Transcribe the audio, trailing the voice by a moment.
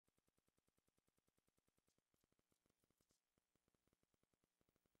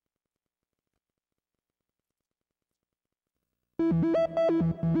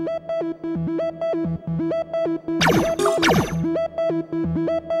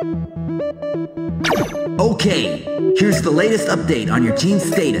Okay, here's the latest update on your team's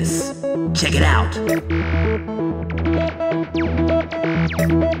status. Check it out.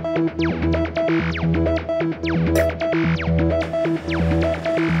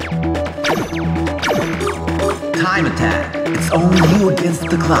 Time attack. It's only you against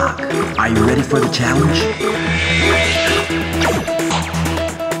the clock. Are you ready for the challenge?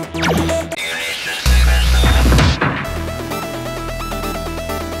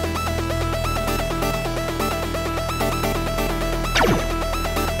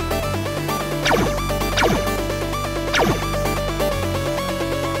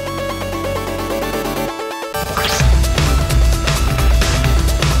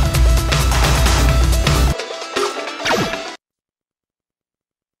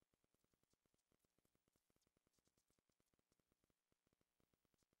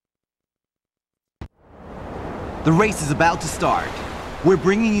 The race is about to start. We're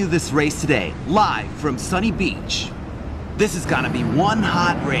bringing you this race today, live from Sunny Beach. This is gonna be one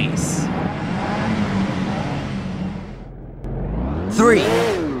hot race. 3,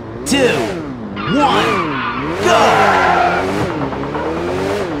 2, 1, go!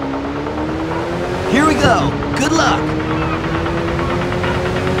 Here we go. Good luck.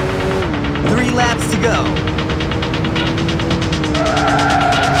 3 laps to go.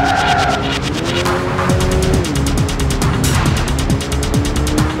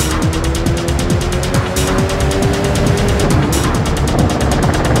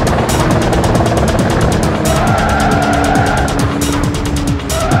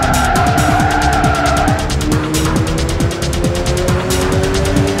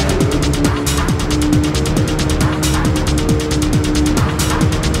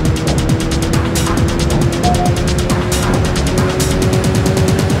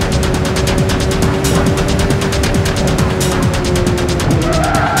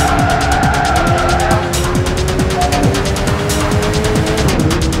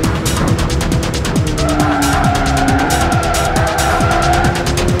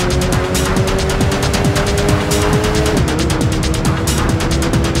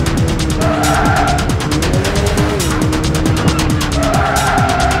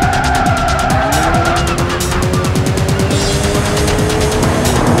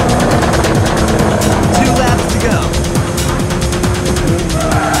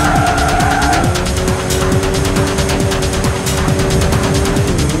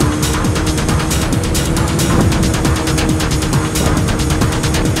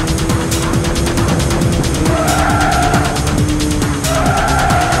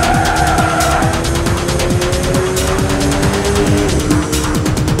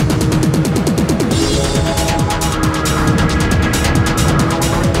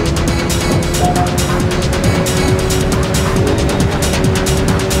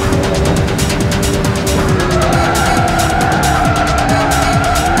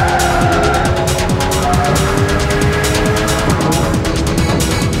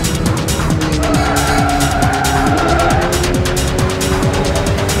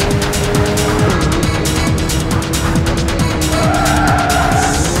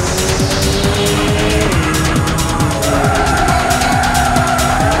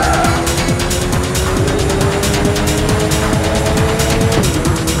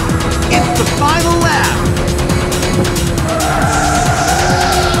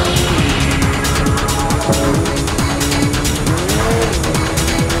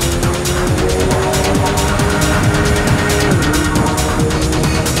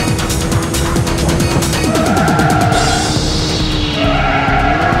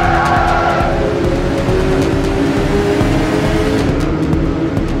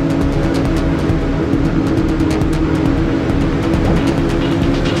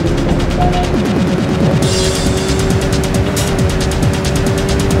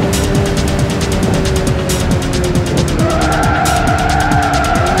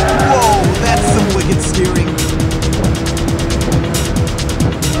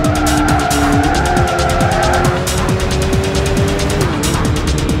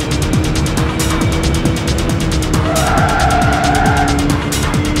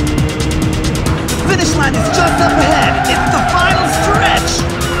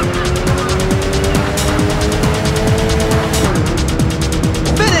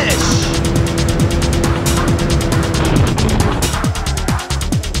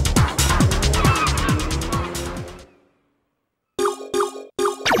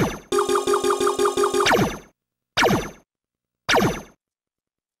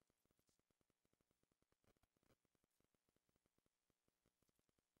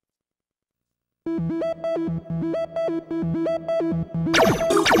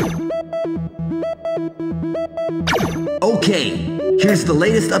 Okay, here's the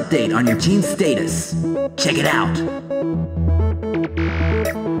latest update on your team's status. Check it out.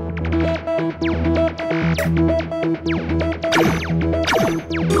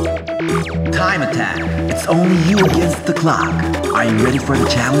 Time attack. It's only you against the clock. Are you ready for the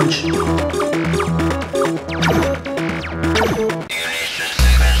challenge?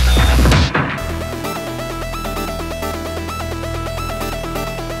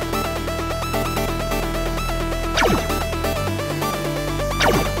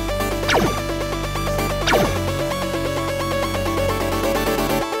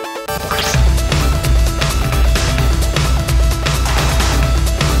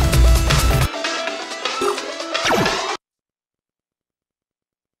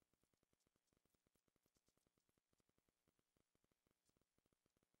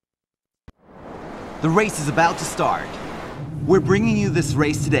 The race is about to start. We're bringing you this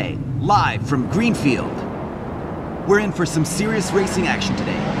race today, live from Greenfield. We're in for some serious racing action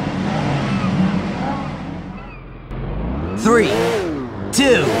today. 3,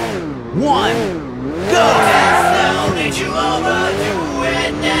 2, 1, go!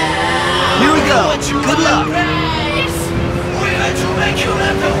 Here we go. Good luck.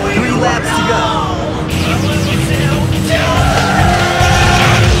 3 laps to go.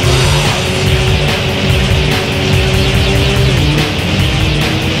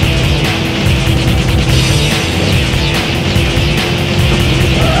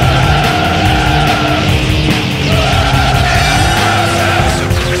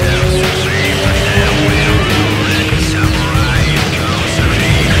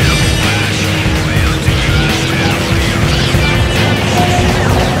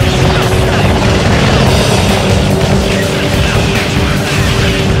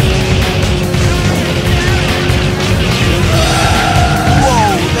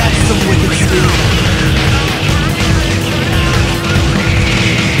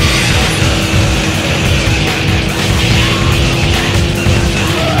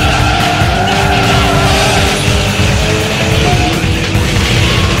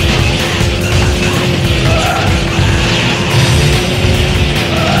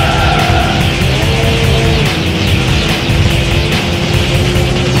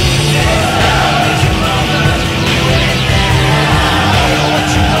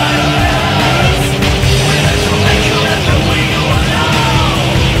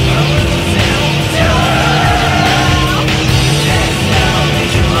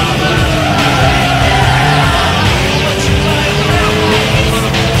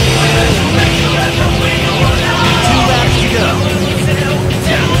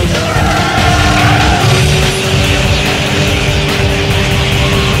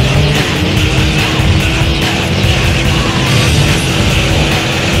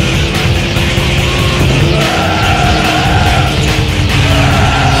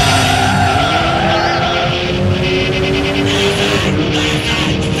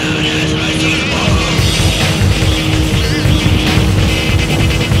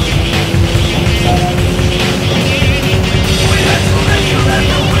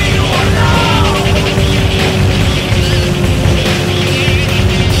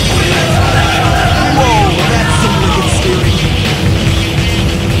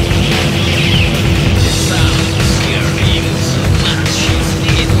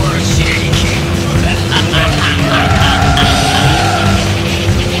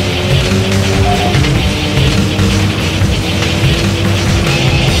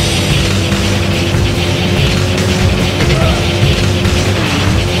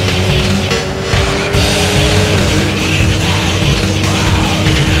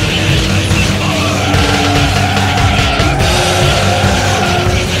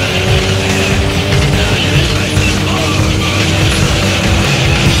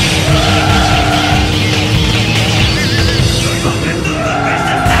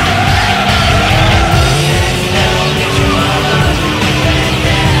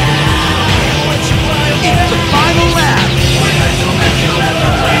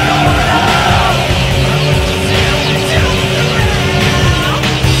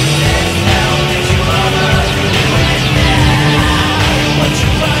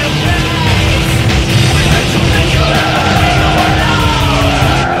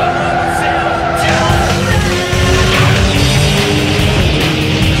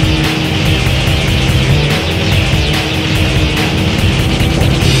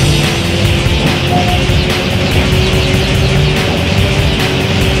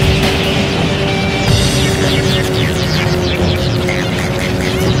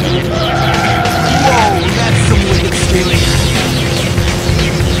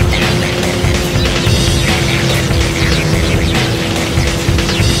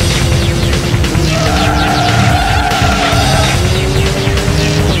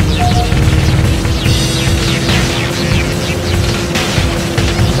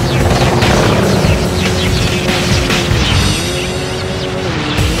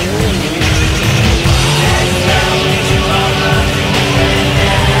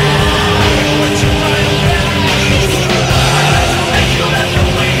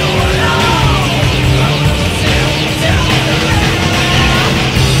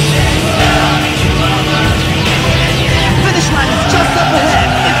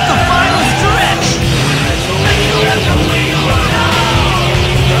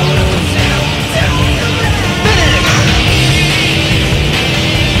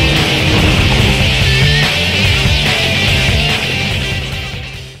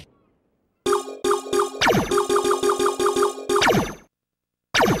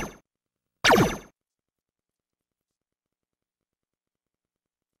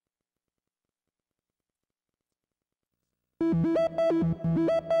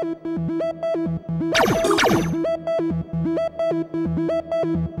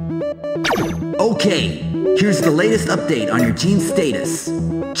 Okay, here's the latest update on your team's status.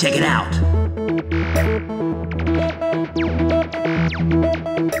 Check it out.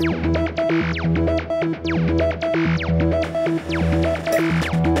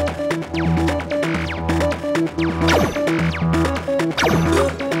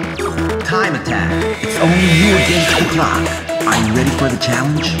 Time attack. It's only you against the clock. Are you ready for the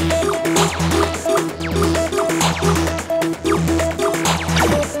challenge?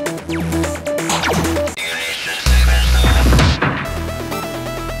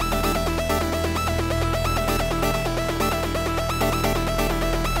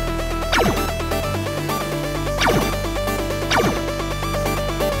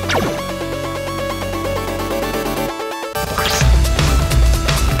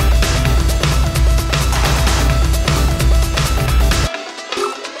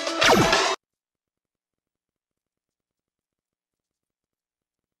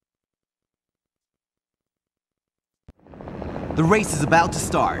 The race is about to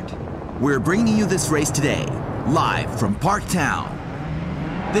start. We're bringing you this race today, live from Parktown.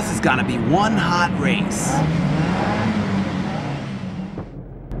 This is gonna be one hot race.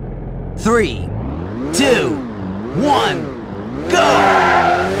 3, 2, 1, go!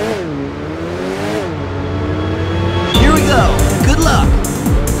 Here we go. Good luck.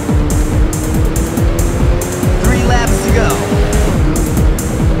 3 laps to go.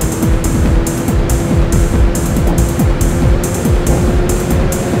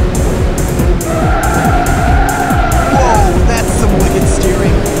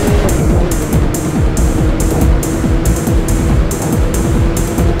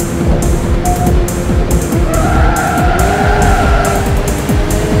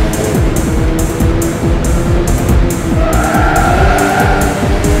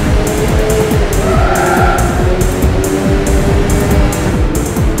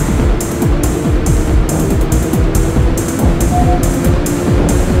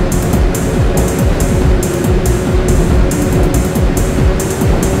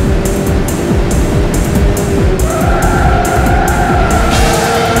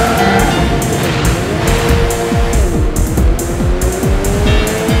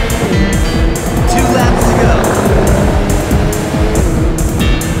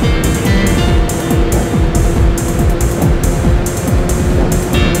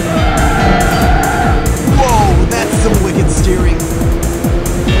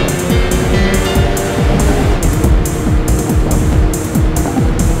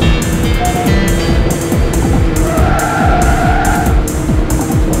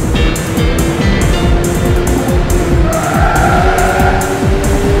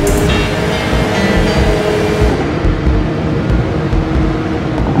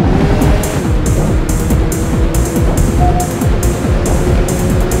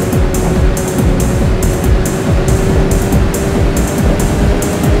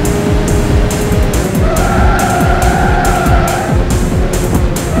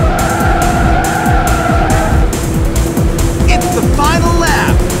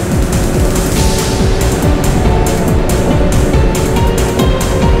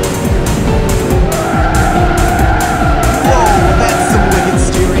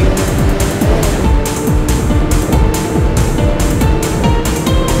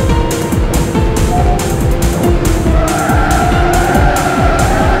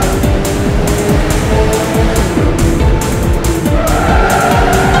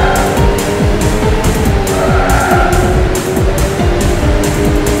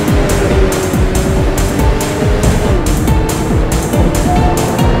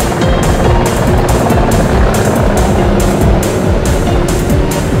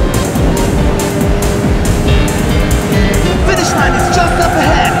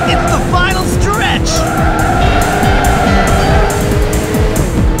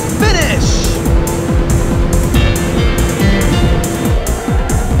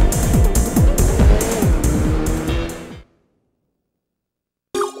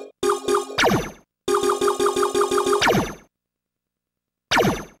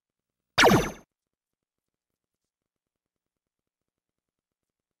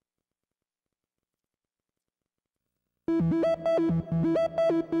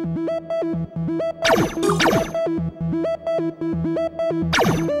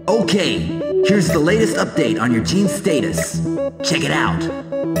 Okay, here's the latest update on your team's status. Check it out.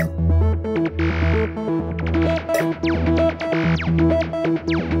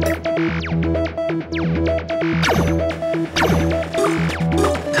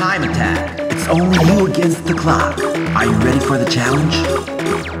 Time attack. It's only you against the clock. Are you ready for the challenge?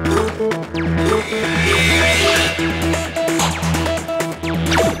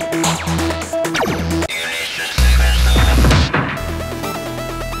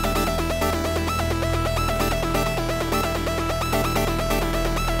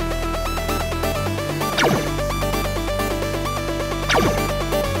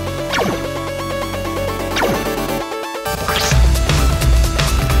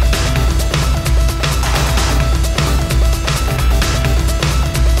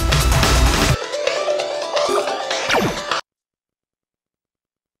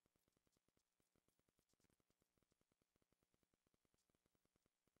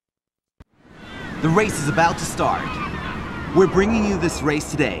 The race is about to start. We're bringing you this race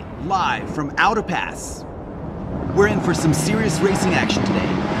today, live from Outer Pass. We're in for some serious racing action today.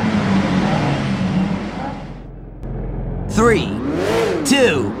 3,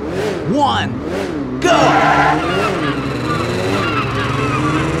 2, 1, go!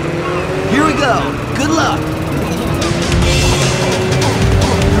 Here we go. Good luck.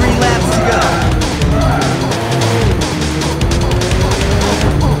 3 laps to go.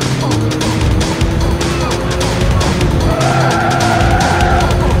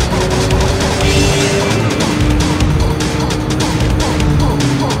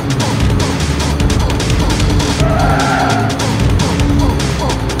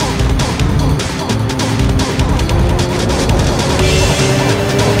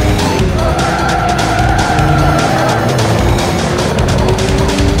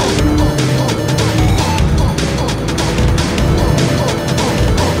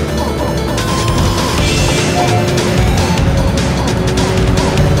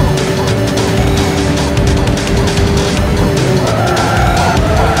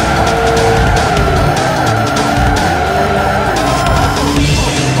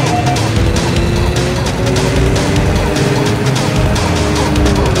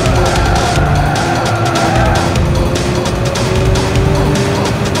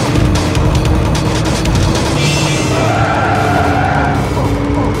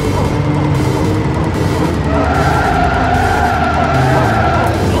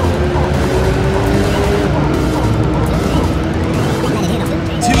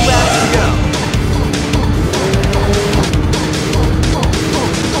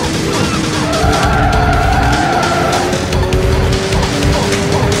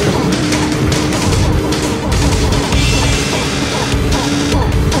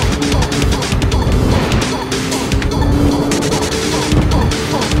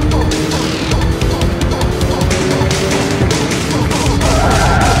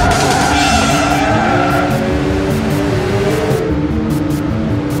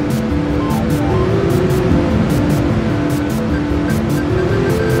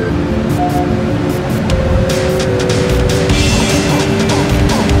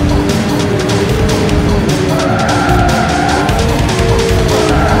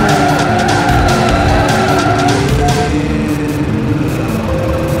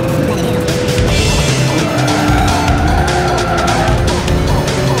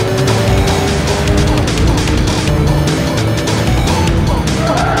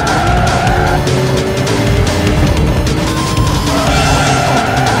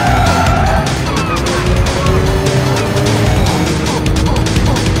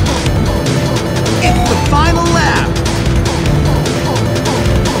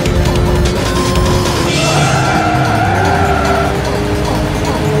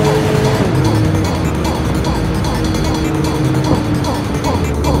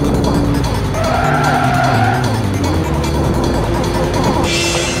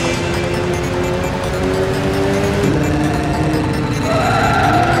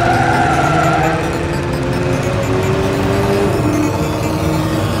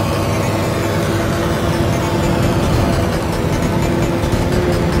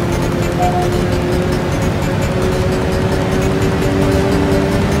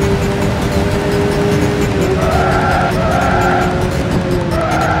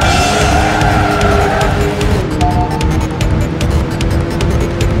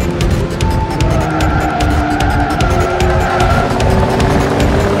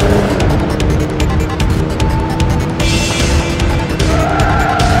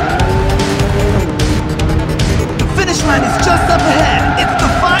 line is just up ahead. It's the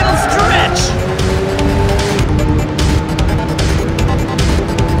final stretch.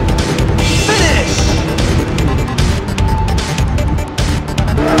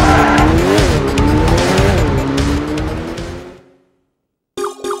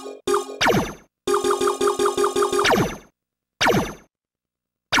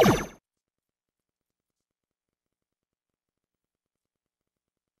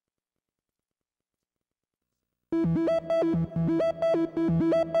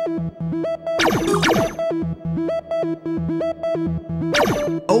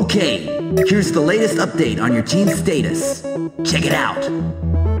 Okay, here's the latest update on your team's status. Check it out.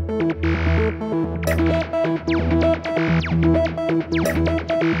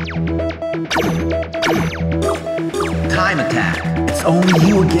 Time attack. It's only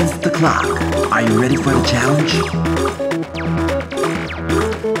you against the clock. Are you ready for the challenge?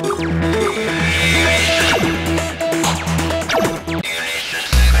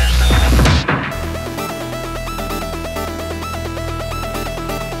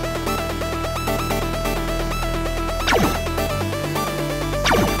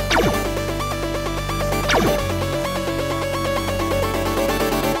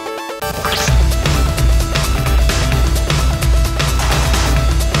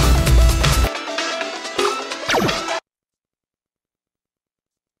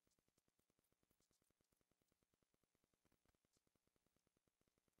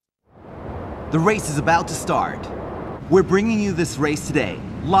 The race is about to start. We're bringing you this race today,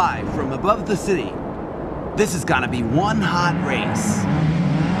 live from above the city. This is gonna be one hot race.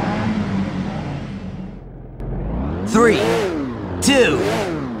 3, 2,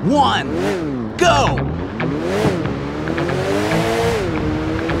 1, go!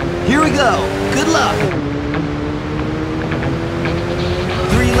 Here we go. Good luck.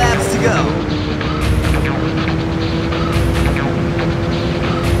 3 laps to go.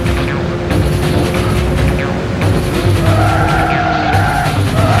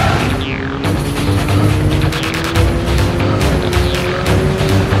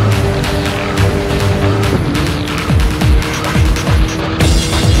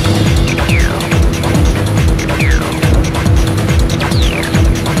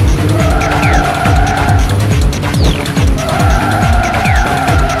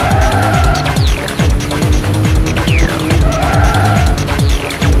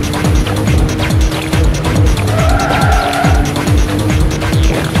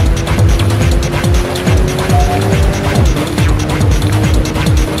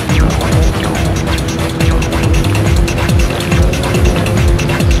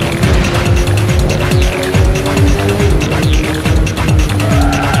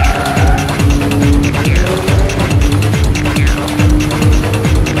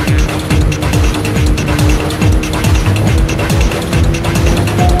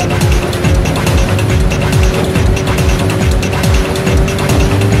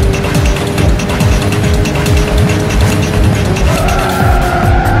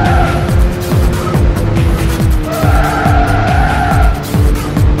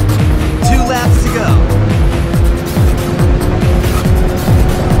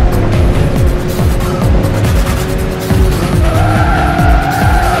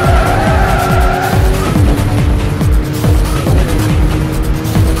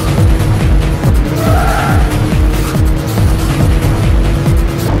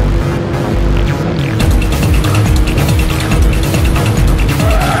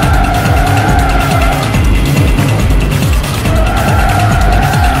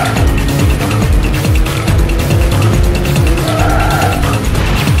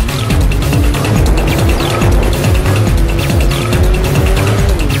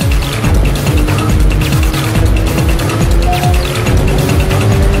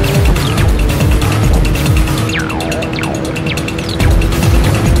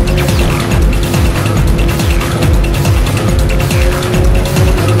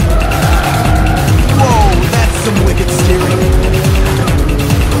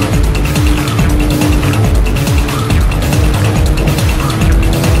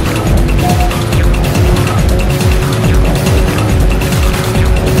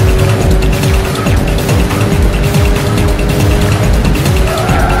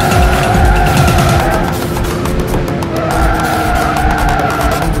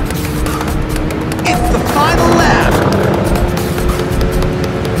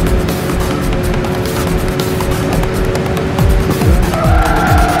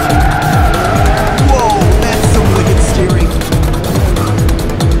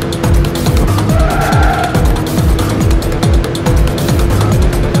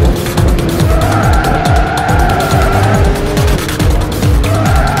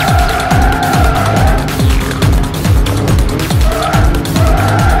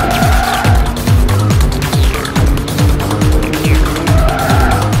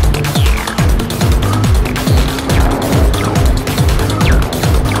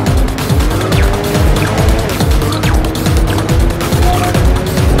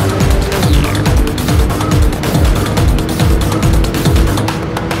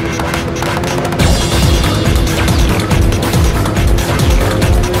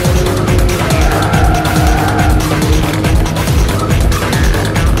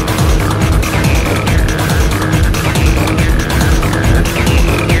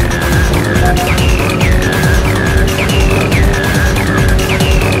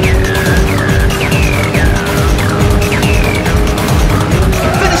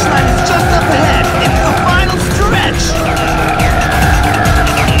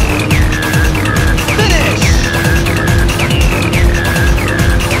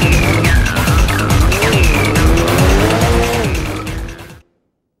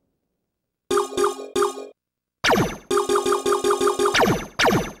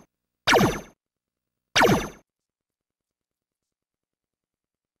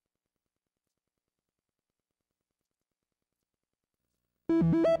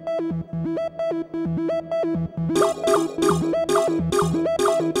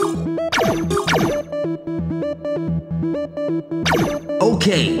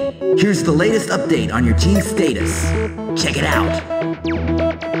 Okay, here's the latest update on your team's status. Check it out.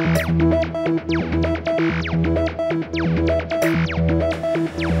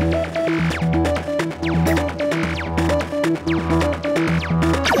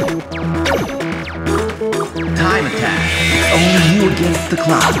 Time attack. It's only you against the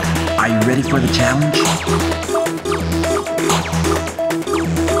clock. Are you ready for the challenge?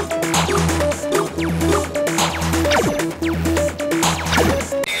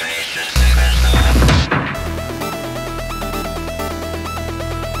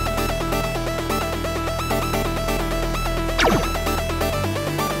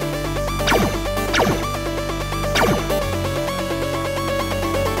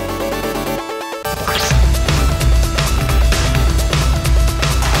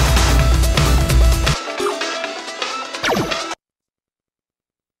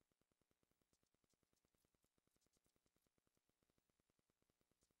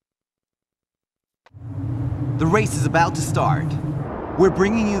 The race is about to start. We're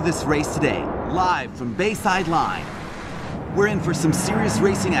bringing you this race today, live from Bayside Line. We're in for some serious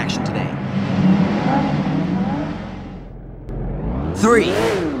racing action today. 3, 2,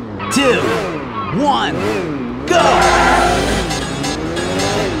 1, go!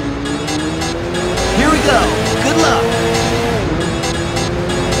 Here we go. Good luck.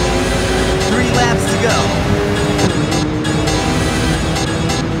 3 laps to go.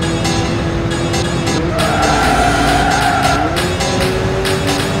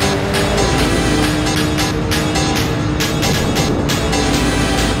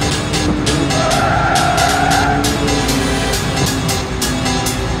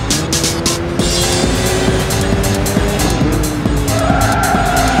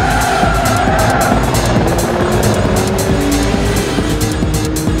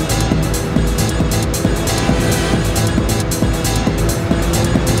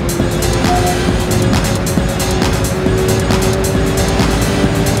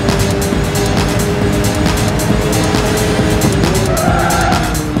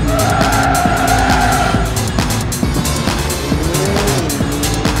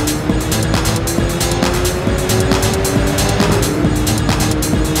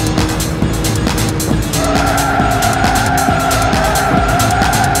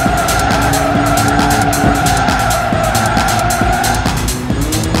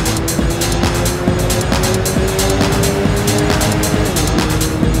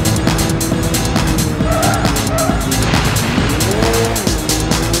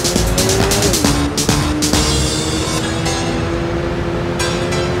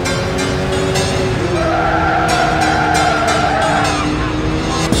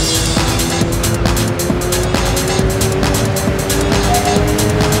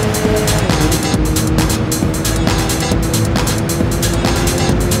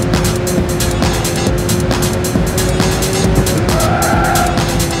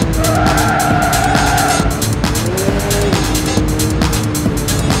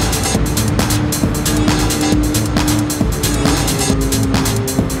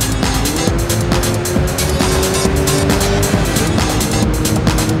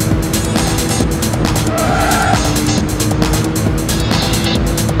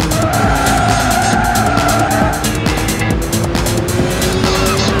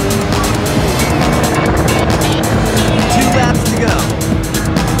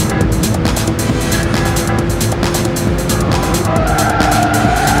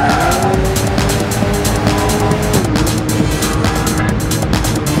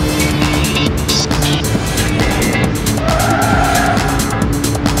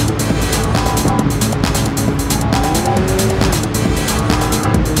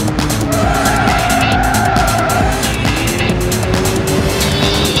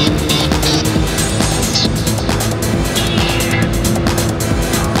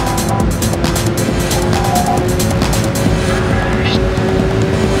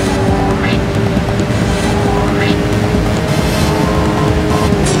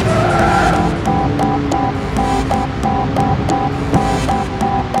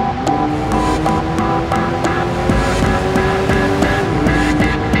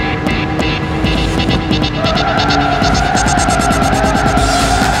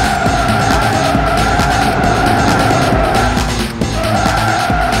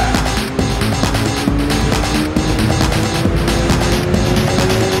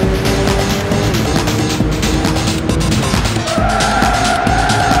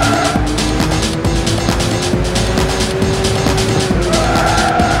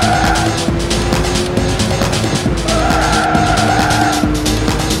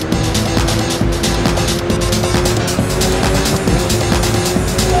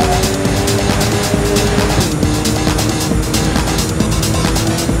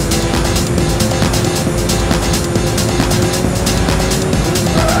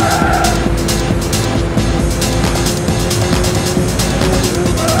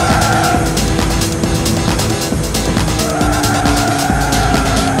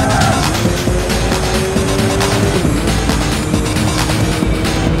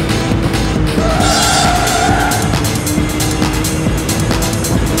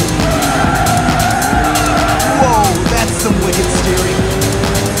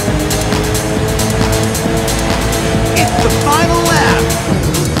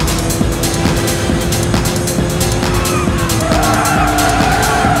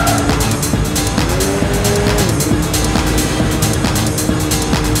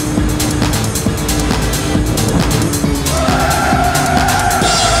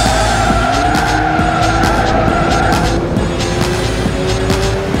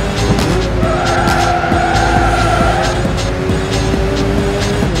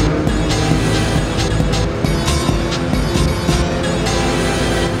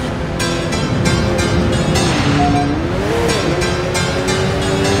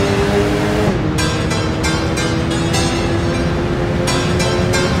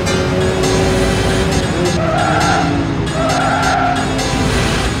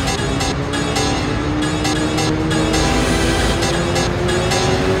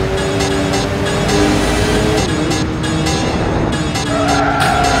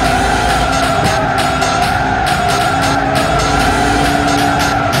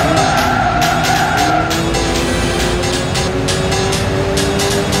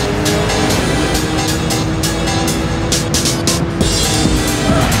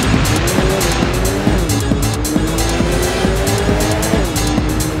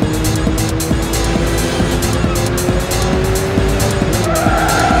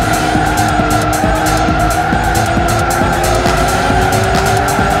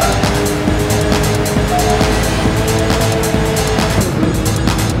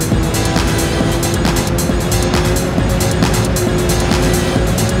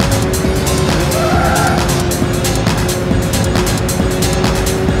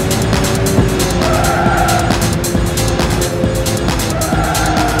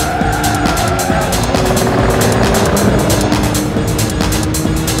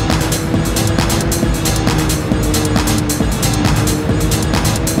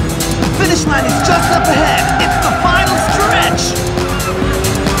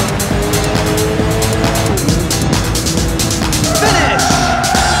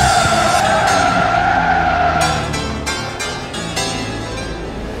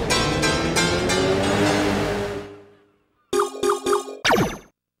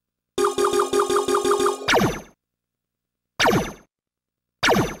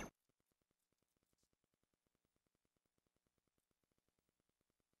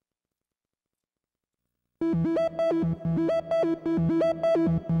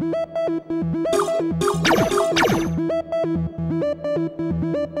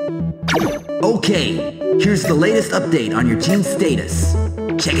 Okay, here's the latest update on your team's status.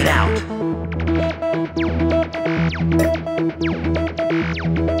 Check it out.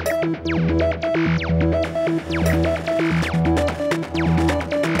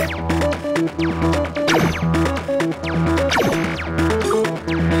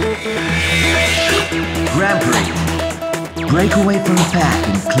 Grand Prix. Break away from the pack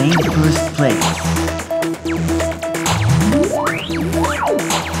and claim first place.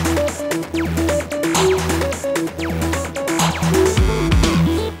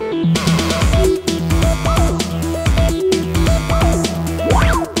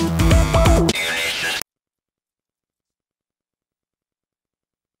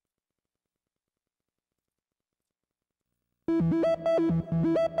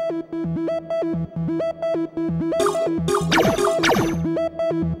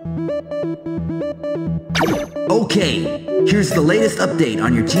 Okay, here's the latest update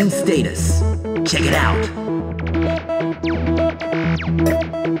on your team's status. Check it out.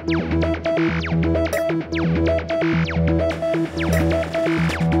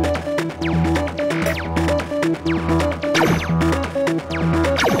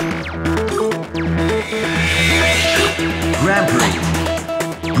 Grand Prix.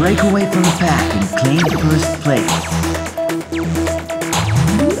 Break away from the pack and claim first place.